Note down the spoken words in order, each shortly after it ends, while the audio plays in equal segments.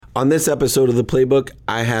On this episode of The Playbook,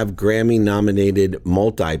 I have Grammy-nominated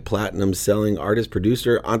multi-platinum selling artist,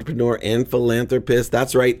 producer, entrepreneur, and philanthropist.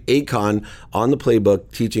 That's right, Akon on The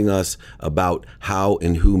Playbook, teaching us about how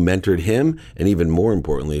and who mentored him, and even more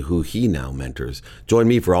importantly, who he now mentors. Join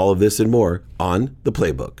me for all of this and more on The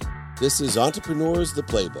Playbook. This is Entrepreneurs The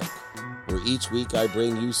Playbook, where each week I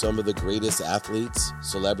bring you some of the greatest athletes,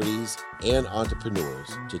 celebrities, and entrepreneurs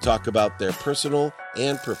to talk about their personal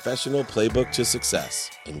and professional playbook to success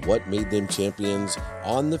and what made them champions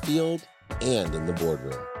on the field and in the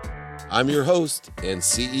boardroom. I'm your host and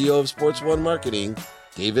CEO of Sports One Marketing,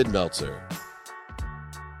 David Meltzer.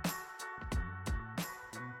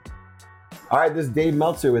 All right, this is Dave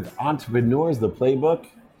Meltzer with Entrepreneurs The Playbook,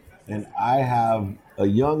 and I have a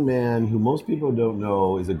young man who most people don't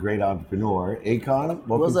know is a great entrepreneur. Akon, welcome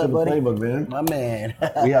What's up, to The buddy? Playbook, man. My man.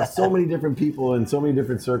 We have so many different people in so many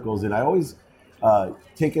different circles, and I always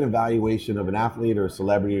take an evaluation of an athlete or a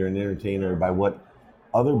celebrity or an entertainer by what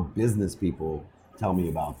other business people tell me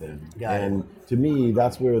about them. And to me,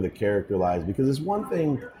 that's where the character lies, because it's one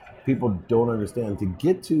thing people don't understand. To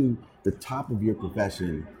get to the top of your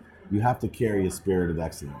profession, you have to carry a spirit of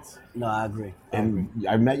excellence. No, I agree.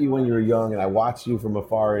 I met you when you were young, and I watched you from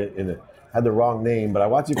afar. Had the wrong name, but I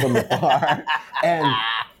watched you from afar. And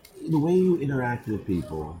the way you interact with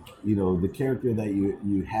people, you know, the character that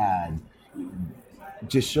you had,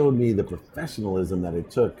 just showed me the professionalism that it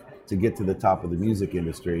took to get to the top of the music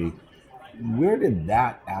industry. Where did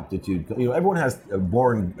that aptitude come? You know, everyone has a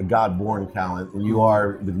God-born talent, and you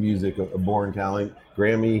are with music a born talent.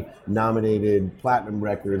 Grammy-nominated, platinum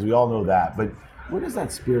records, we all know that. But where does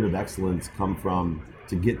that spirit of excellence come from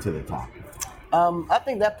to get to the top? I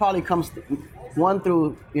think that probably comes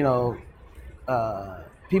through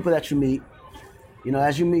people that you meet. You know,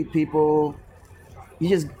 as you meet people, you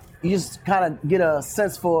just kind of get a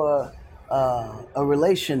sense for a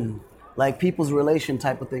relation, like people's relation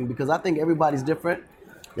type of thing. Because I think everybody's different.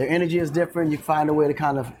 Their energy is different. You find a way to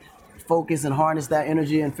kind of focus and harness that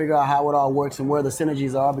energy and figure out how it all works and where the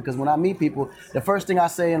synergies are. Because when I meet people, the first thing I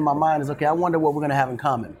say in my mind is, okay, I wonder what we're going to have in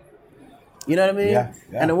common. You know what I mean? Yeah.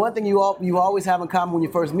 And the one thing you always have in common when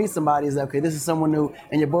you first meet somebody is that, okay, this is someone new,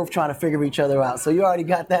 and you're both trying to figure each other out. So you already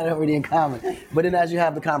got that already in common. But then as you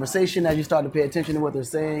have the conversation, as you start to pay attention to what they're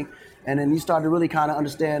saying, and then you start to really kind of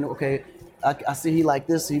understand, okay, I see he like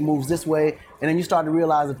this, he moves this way, and then you start to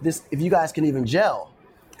realize if you guys can even gel.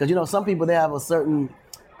 Because, you know, some people, they have a certain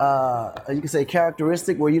you can say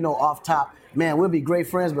characteristic where, you know, off top, man, we'll be great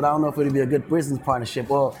friends, but I don't know if it'll be a good business partnership.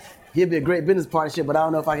 Or he'll be a great business partnership, but I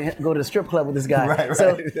don't know if I can go to the strip club with this guy. Right.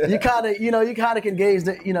 So you kind of can gauge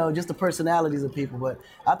just the personalities of people. But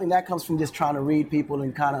I think that comes from just trying to read people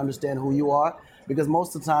and kind of understand who you are. Because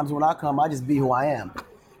most of the times when I come, I just be who I am.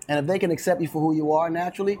 And if they can accept you for who you are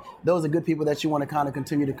naturally, those are good people that you want to kind of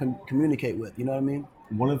continue to communicate with. You know what I mean?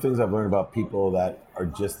 One of the things I've learned about people that are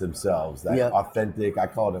just themselves, that authentic, I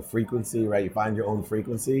call it a frequency, right? You find your own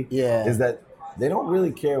frequency. Yeah. Is that they don't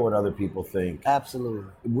really care what other people think. Absolutely.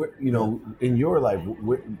 You know, in your life,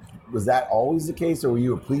 was that always the case, or were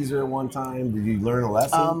you a pleaser at one time? Did you learn a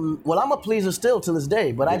lesson? Well, I'm a pleaser still to this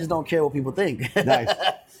day, but I just don't care what people think. Nice.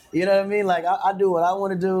 You know what I mean? Like, I do what I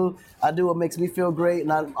want to do. I do what makes me feel great,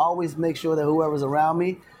 and I always make sure that whoever's around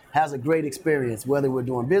me has a great experience, whether we're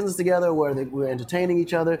doing business together, whether we're entertaining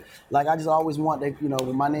each other. Like, I just always want that, you know,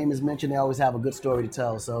 when my name is mentioned, they always have a good story to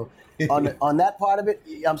tell. So on that part of it,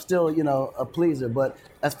 I'm still, you know, a pleaser. But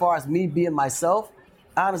as far as me being myself,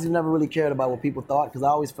 I honestly never really cared about what people thought, because I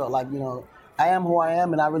always felt like, you know, I am who I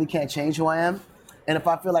am, and I really can't change who I am. And if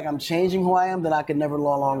I feel like I'm changing who I am, then I can never no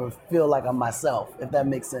longer feel like I'm myself, if that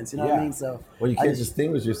makes sense. You know what I mean? So, well, you can't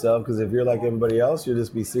distinguish yourself, because if you're like everybody else, you'll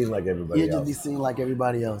just be seen like everybody else. You'll just be seen like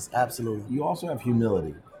everybody else. Absolutely. You also have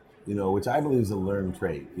humility, you know, which I believe is a learned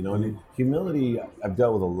trait. You know, and humility, I've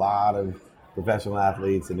dealt with a lot of professional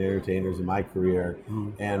athletes and entertainers in my career.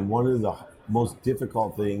 And one of the most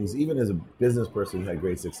difficult things, even as a business person who had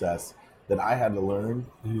great success, that I had to learn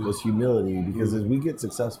was humility, because as we get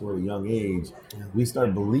successful at a young age, we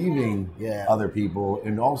start believing other people,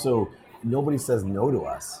 and also nobody says no to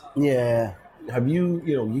us. Yeah. Have you,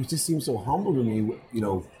 you know, you just seem so humble to me, you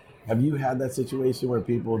know, have you had that situation where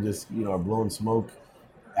people just, you know, are blowing smoke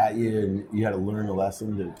at you and you had to learn a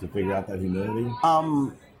lesson to figure out that humility?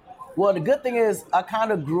 Well, the good thing is I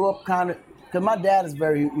kind of grew up because my dad is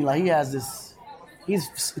very, you know, he has this, he's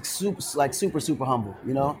super humble,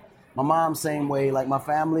 you know? My mom, same way. Like, my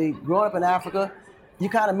family, growing up in Africa, you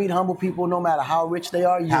kind of meet humble people no matter how rich they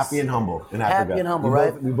are. Happy and humble in Africa. Happy and humble,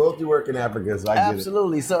 right? We both do work in Africa, so I get it.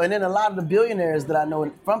 Absolutely. So, and then a lot of the billionaires that I know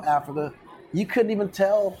from Africa, you couldn't even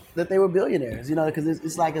tell that they were billionaires, you know, because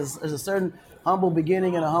it's like there's a certain humble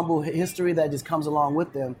beginning and a humble history that just comes along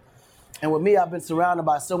with them. And with me, I've been surrounded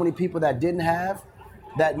by so many people that didn't have,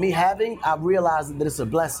 that me having, I've realized that it's a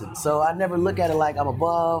blessing. So I never look at it like I'm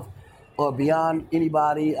above or beyond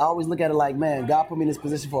anybody. I always look at it like, man, God put me in this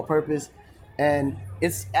position for a purpose. And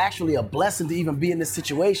it's actually a blessing to even be in this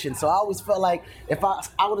situation. So I always felt like if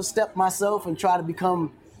I would have stepped myself and tried to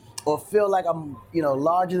become or feel like I'm,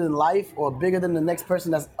 larger than life or bigger than the next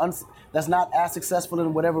person that's not as successful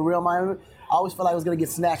in whatever realm I'm in, I always felt like I was gonna get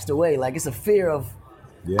snatched away. Like it's a fear of,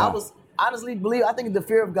 Yeah. I was honestly believe, I think the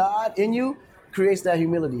fear of God in you creates that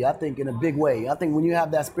humility, I think, in a big way. I think when you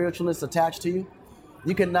have that spiritualness attached to you,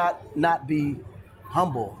 you cannot not be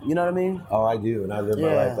humble. You know what I mean? Oh, I do, and I live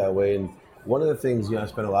my life that way. And one of the things, I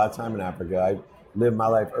spent a lot of time in Africa. I lived my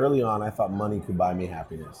life early on. I thought money could buy me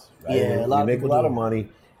happiness. Right? Yeah, And a lot you of make a people lot do. of money,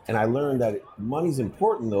 and I learned that money's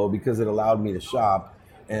important though because it allowed me to shop.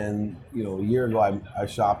 And a year ago, I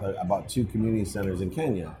shopped. I bought 2 community centers in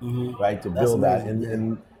Kenya, right, to That's build that, amazing,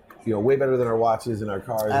 and way better than our watches and our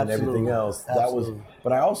cars and everything Absolutely. else. That was. Absolutely.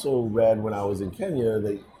 But I also read when I was in Kenya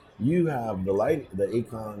that you have the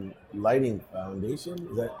Akon Lighting Foundation.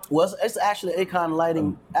 Is that Well, it's actually Akon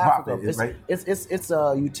Lighting Africa. profit, right? It's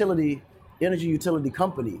a energy utility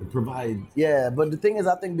company. Provide. Yeah, but the thing is,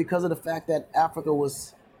 I think because of the fact that Africa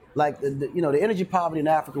was like the energy poverty in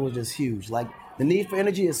Africa was just huge. Like the need for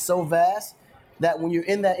energy is so vast that when you're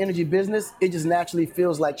in that energy business, it just naturally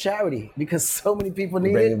feels like charity because so many people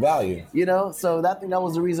need Bringing it. value. So I think that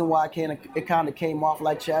was the reason why it kind of came off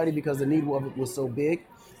like charity because the need of it was so big.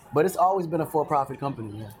 But it's always been a for-profit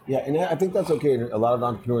company. Yeah. Yeah, and I think that's okay. And a lot of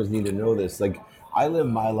entrepreneurs need to know this. Like, I live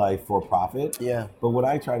my life for profit. Yeah. But what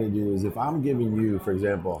I try to do is if I'm giving you, for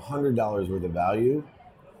example, $100 worth of value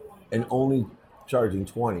and only charging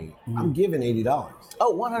 20, I'm giving $80.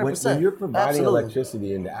 Oh, 100%. When you're providing Absolutely.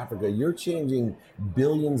 electricity into Africa, you're changing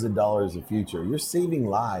billions of dollars of future. You're saving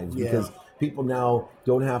lives because people now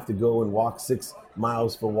don't have to go and walk 6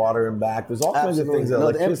 miles for water and back. There's all kinds of things that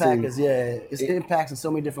No, the electricity. impact is, it impacts in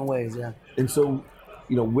so many different ways. Yeah. And so,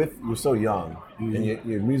 you're so young, and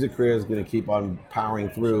your music career is going to keep on powering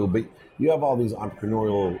through, but you have all these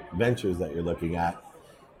entrepreneurial ventures that you're looking at.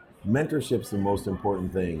 Mentorship's the most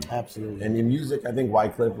important thing. Absolutely. And in music, I think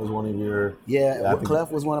Wycliffe was one of your. Yeah,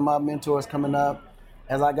 Clef was one of my mentors coming up.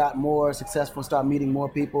 As I got more successful, started meeting more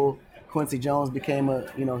people, Quincy Jones became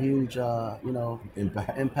a huge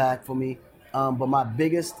impact for me. But my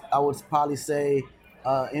biggest, I would probably say,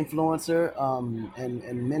 influencer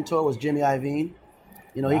and mentor was Jimmy Iovine.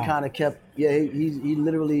 He kind of kept, he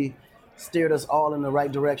literally steered us all in the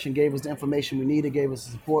right direction, gave us the information we needed, gave us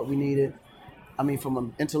the support we needed. I mean, from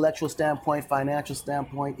an intellectual standpoint, financial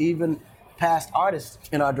standpoint, even past artists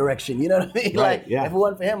in our direction. You know what I mean? Right, Like, yeah. if it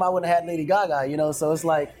wasn't for him, I wouldn't have had Lady Gaga. So it's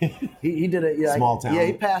like he did it. Small town. Yeah,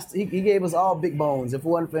 he gave us all big bones. If it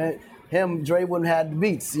wasn't for him, Dre wouldn't have had the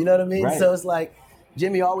beats. You know what I mean? Right. So it's like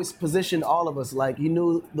Jimmy always positioned all of us. Like he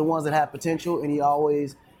knew the ones that had potential, and he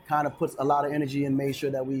always kind of puts a lot of energy and made sure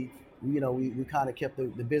that we kind of kept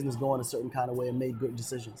the business going a certain kind of way and made good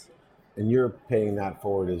decisions. And you're paying that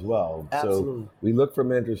forward as well. Absolutely. So we look for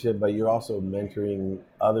mentorship, but you're also mentoring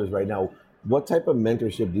others right now. What type of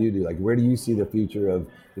mentorship do you do? Like, where do you see the future of,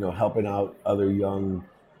 helping out other young,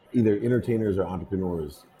 either entertainers or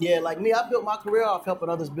entrepreneurs? Yeah, like me, I built my career off helping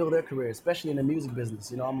others build their career, especially in the music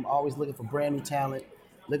business. I'm always looking for brand new talent,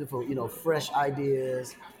 looking for, fresh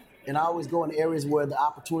ideas. And I always go in areas where the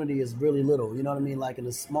opportunity is really little. You know what I mean? Like in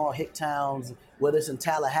the small hick towns, whether it's in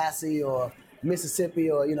Tallahassee or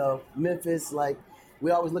Mississippi or, Memphis. Like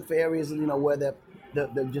we always look for areas, where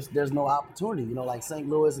there's no opportunity, like St.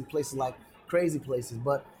 Louis and places like crazy places.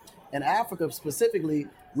 But in Africa specifically,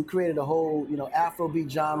 we created a whole,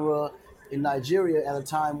 Afrobeat genre in Nigeria at a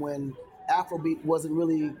time when Afrobeat wasn't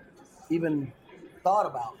really even thought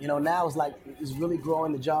about. Now it's really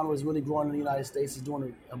growing. The genre is really growing in the United States. It's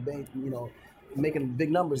doing a big, making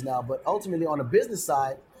big numbers now. But ultimately on the business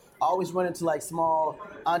side, I always run into like small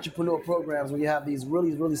entrepreneur programs where you have these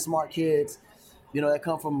really, really smart kids, that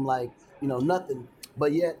come from like, nothing,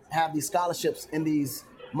 but yet have these scholarships in these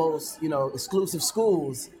most, exclusive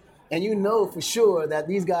schools. And for sure that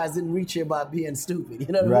these guys didn't reach here by being stupid.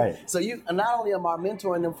 You know what I mean? Right. So not only am I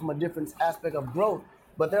mentoring them from a different aspect of growth,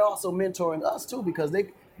 but they're also mentoring us too because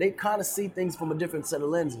they kind of see things from a different set of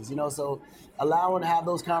lenses. So allowing to have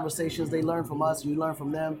those conversations, they learn from us, you learn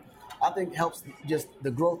from them, I think helps just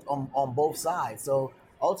the growth on both sides. So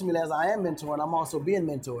ultimately, as I am mentoring, I'm also being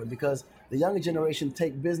mentored because the younger generation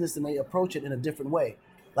take business and they approach it in a different way.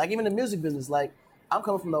 Like even the music business, like I'm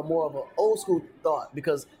coming from the more of an old school thought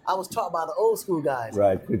because I was taught by the old school guys.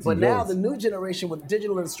 Right, Quincy but now Jones. the new generation with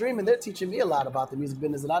digital and streaming, they're teaching me a lot about the music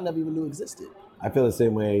business that I never even knew existed. I feel the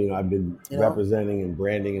same way. I've been representing and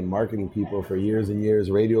branding and marketing people for years and years.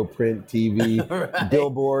 Radio, print, TV, right.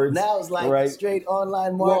 billboards. Now it's like straight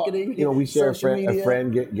online marketing. Well, we share a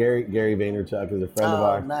friend, Gary Vaynerchuk is a friend of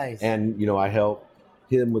ours. Nice. And I help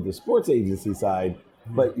him with the sports agency side.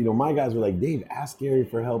 But my guys were like, Dave, ask Gary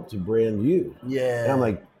for help to brand you. Yeah. And I'm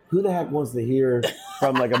like, who the heck wants to hear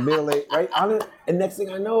from like a middle-aged, right? And next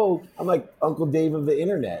thing I know, I'm like Uncle Dave of the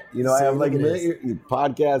internet. I have like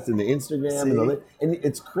podcasts and the Instagram and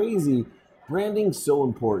it's crazy. Branding's so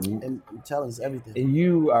important. And I'm telling us everything. And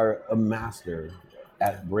you are a master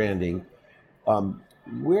at branding.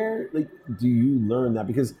 Where do you learn that?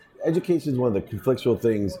 Because education is one of the conflictual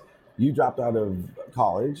things. You dropped out of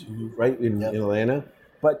college, right, in Atlanta.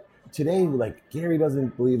 But today, Gary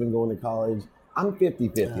doesn't believe in going to college. I'm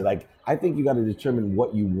 50-50. Yeah. I think you got to determine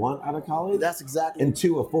what you want out of college. That's exactly. And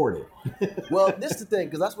to afford it. Well, this is the thing,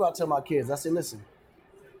 because that's what I tell my kids. I say, listen,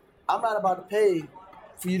 I'm not about to pay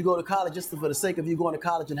for you to go to college just for the sake of you going to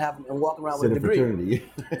college and walking around with a degree.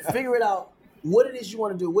 Figure it out, what it is you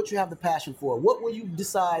want to do, what you have the passion for. What will you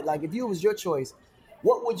decide, if it was your choice,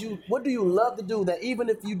 what do you love to do that even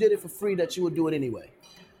if you did it for free that you would do it anyway?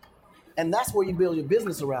 And that's where you build your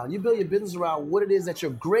business around. You build your business around what it is that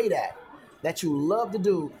you're great at, that you love to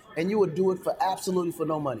do, and you would do it for absolutely for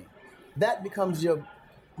no money. That becomes your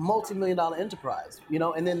multi-million-dollar enterprise,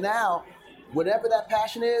 and then now, whatever that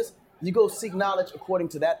passion is, you go seek knowledge according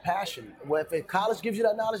to that passion. Well, if college gives you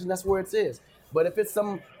that knowledge, then that's where it is. But if it's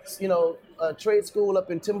some, trade school up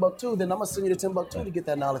in Timbuktu, then I'm going to send you to Timbuktu to get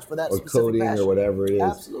that knowledge for that specific coding passion. Or whatever it is.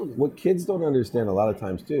 Absolutely. What kids don't understand a lot of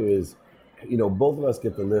times, too, is, both of us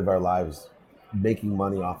get to live our lives making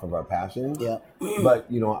money off of our passion. Yeah. But,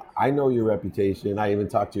 I know your reputation. I even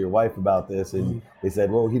talked to your wife about this, and they said,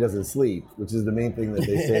 well, he doesn't sleep, which is the main thing that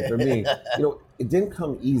they say for me. It didn't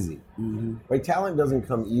come easy. Right? Talent doesn't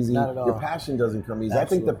come easy. Not at all. Your passion doesn't come easy. Absolutely.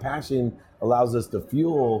 I think the passion allows us to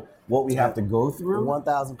fuel what we have to go through.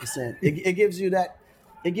 1,000%. It gives you that.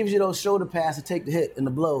 It gives you those shoulder pads to take the hit and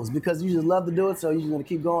the blows because you just love to do it, so you're just going to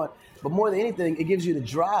keep going. But more than anything, it gives you the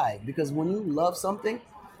drive because when you love something,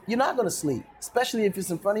 you're not going to sleep, especially if it's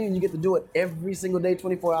in front of you and you get to do it every single day,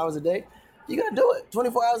 24 hours a day. You're going to do it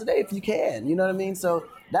 24 hours a day if you can. You know what I mean? So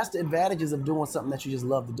that's the advantages of doing something that you just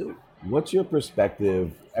love to do. What's your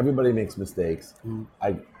perspective? Everybody makes mistakes.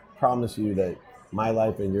 I promise you that my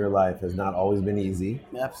life and your life has not always been easy.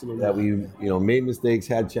 Absolutely. That we, made mistakes,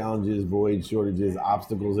 had challenges, voids, shortages,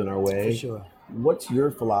 obstacles in our way. For sure. What's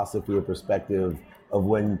your philosophy or perspective of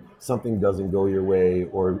when something doesn't go your way,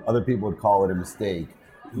 or other people would call it a mistake?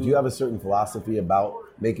 Do you have a certain philosophy about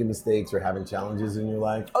making mistakes or having challenges in your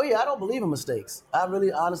life? Oh yeah, I don't believe in mistakes. I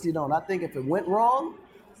really honestly don't. I think if it went wrong,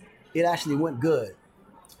 it actually went good.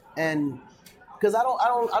 And because I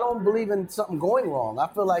don't believe in something going wrong. I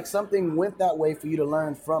feel like something went that way for you to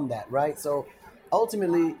learn from that, right? So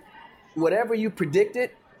ultimately, whatever you predicted,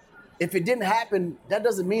 if it didn't happen, that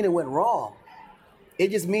doesn't mean it went wrong. It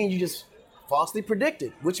just means you just falsely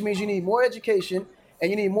predicted, which means you need more education and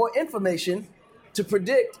you need more information to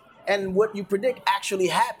predict, and what you predict actually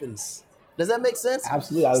happens. Does that make sense?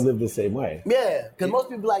 Absolutely. I live the same way. Yeah, because most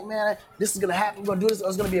people are like, man, this is going to happen. We're going to do this. Or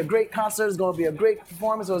it's going to be a great concert. It's going to be a great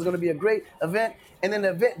performance. Or it's going to be a great event. And then the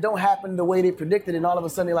event don't happen the way they predicted. And all of a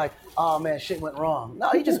sudden, they're like, oh, man, shit went wrong.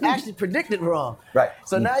 No, you just actually predicted wrong. Right.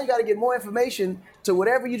 So now you got to get more information to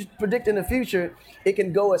whatever you predict in the future. It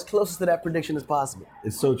can go as close to that prediction as possible.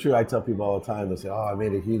 It's so true. I tell people all the time, they say, oh, I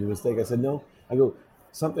made a huge mistake. I said, no. I go,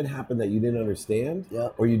 something happened that you didn't understand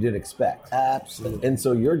or you didn't expect. Absolutely. And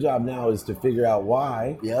so your job now is to figure out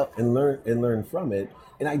why and learn from it.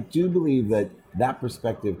 And I do believe that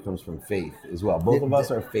perspective comes from faith as well. Both of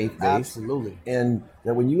us are faith-based. Absolutely. And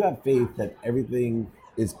that when you have faith that everything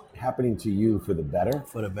is happening to you for the better.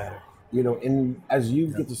 For the better. And as you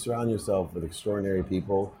get to surround yourself with extraordinary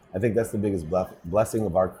people, I think that's the biggest blessing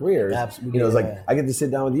of our careers. Absolutely. It's like I get to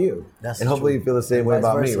sit down with you, and hopefully you feel the same way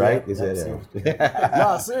about me, right? You said,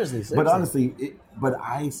 no, seriously. But honestly, but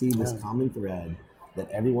I see this common thread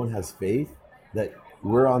that everyone has faith, that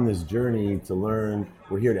we're on this journey to learn.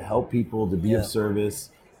 We're here to help people, to be of service,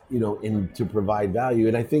 and to provide value.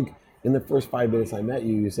 And I think in the first 5 minutes I met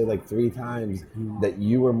you, you said like 3 times that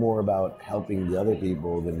you were more about helping the other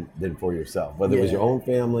people than for yourself, whether it was your own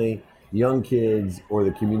family, young kids, or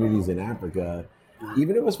the communities in Africa.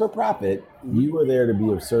 Even if it was for profit, you were there to be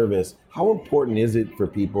of service. How important is it for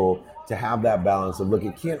people to have that balance of, look,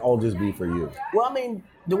 it can't all just be for you? Well, I mean,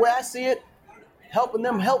 the way I see it, helping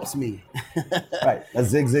them helps me. Right. That's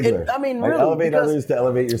Zig Ziglar. Really. Elevate others to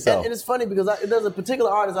elevate yourself. And it's funny because there's a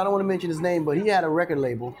particular artist, I don't want to mention his name, but he had a record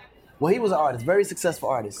label. Well, he was an artist, very successful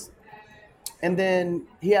artist. And then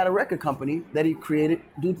he had a record company that he created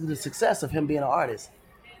due to the success of him being an artist.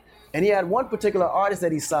 And he had one particular artist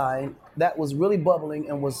that he signed that was really bubbling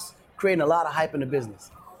and was creating a lot of hype in the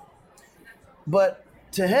business. But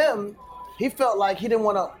to him, he felt like he didn't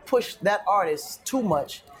want to push that artist too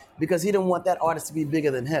much because he didn't want that artist to be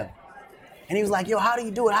bigger than him. And he was like, yo, how do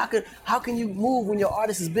you do it? How can you move when your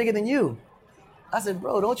artist is bigger than you? I said,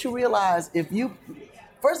 bro, don't you realize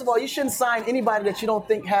first of all, you shouldn't sign anybody that you don't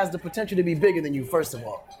think has the potential to be bigger than you, first of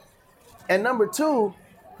all. And number two,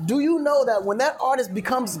 do you know that when that artist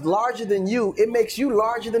becomes larger than you, it makes you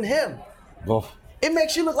larger than him? Well, it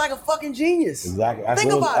makes you look like a fucking genius. Exactly. That's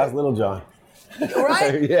Little John.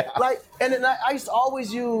 Right? Yeah. And then I used to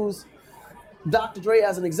always use Dr. Dre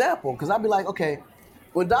as an example, because I'd be like, okay,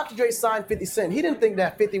 when Dr. Dre signed 50 Cent, he didn't think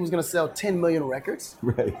that 50 was going to sell 10 million records.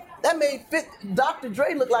 Right. That made Dr.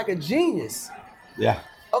 Dre look like a genius. Yeah.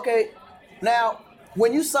 Okay, now,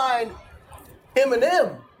 when you signed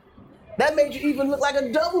Eminem, that made you even look like a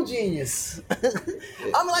double genius.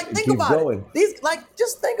 I'm like, think about it.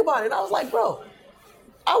 Just think about it. I was like, bro,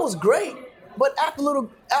 I was great, but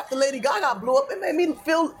after Lady Gaga blew up, it made me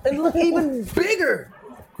feel and look even bigger.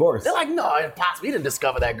 Of course. They're like, no, impossible. He didn't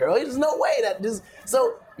discover that girl. There's no way that this.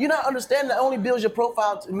 So you're not understanding that only builds your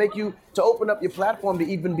profile to open up your platform to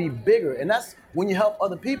even be bigger. And that's when you help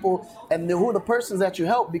other people and who the persons that you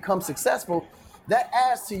help become successful, that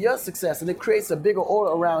adds to your success and it creates a bigger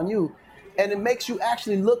aura around you. And it makes you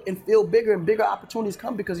actually look and feel bigger and bigger opportunities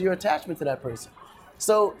come because of your attachment to that person.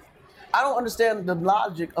 So I don't understand the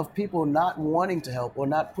logic of people not wanting to help or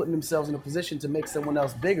not putting themselves in a position to make someone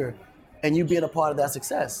else bigger and you being a part of that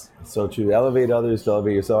success. So true. Elevate others to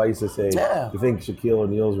elevate yourself. I used to say, you think Shaquille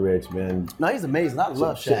O'Neal's rich, man. No, he's amazing. I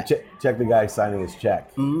love Shaq. Check the guy signing his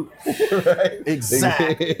check. Mm-hmm. Right?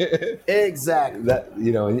 Exactly. Exactly. That,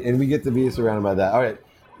 and we get to be surrounded by that. All right.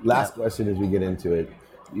 Last question as we get into it.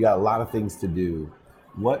 You got a lot of things to do.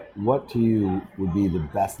 What to you would be the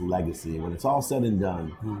best legacy when it's all said and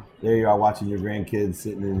done? Mm-hmm. There you are watching your grandkids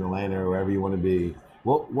sitting in Atlanta or wherever you want to be.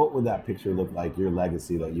 What would that picture look like, your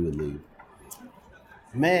legacy that you would leave?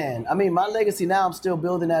 Man, my legacy now I'm still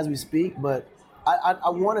building as we speak, but I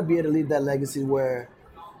want to be able to leave that legacy where,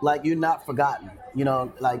 like, you're not forgotten.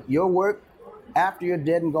 Like your work after you're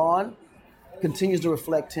dead and gone continues to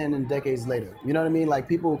reflect 10 and decades later. You know what I mean? Like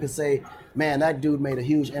people can say, man, that dude made a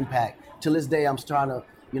huge impact. Till this day, I'm trying to,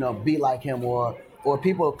 be like him, or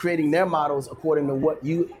people are creating their models according to what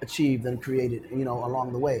you achieved and created,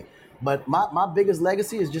 along the way. But my biggest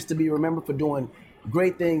legacy is just to be remembered for doing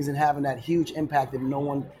great things and having that huge impact that no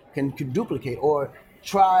one can duplicate or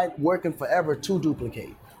try working forever to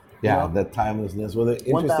duplicate. Yeah, that timelessness. Well, the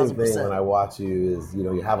interesting 1000%. thing when I watch you is,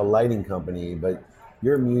 you have a lighting company, but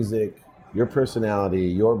your music, your personality,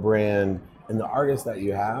 your brand, and the artists that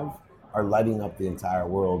you have are lighting up the entire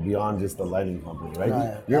world beyond just the lighting company,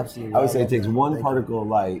 right? Absolutely. I would say it takes one particle of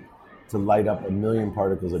light to light up 1,000,000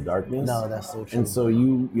 particles of darkness. No, that's so true. And so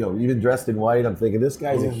even dressed in white, I'm thinking this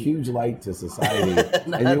guy's a huge light to society.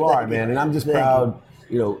 And you are, man. And I'm just proud,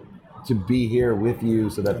 to be here with you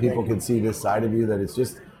so that people can see this side of you, that it's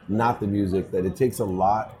just not the music, that it takes a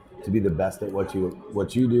lot to be the best at what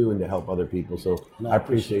you do and to help other people. So I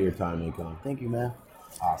appreciate your time, Akon. Thank you, man.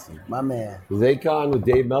 Awesome. My man. This is Akon with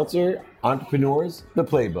Dave Meltzer, Entrepreneurs, The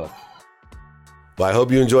Playbook. Well, I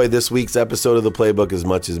hope you enjoyed this week's episode of The Playbook as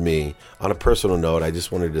much as me. On a personal note, I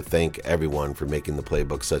just wanted to thank everyone for making The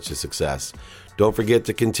Playbook such a success. Don't forget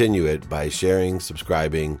to continue it by sharing,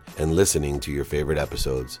 subscribing, and listening to your favorite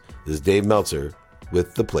episodes. This is Dave Meltzer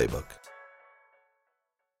with The Playbook.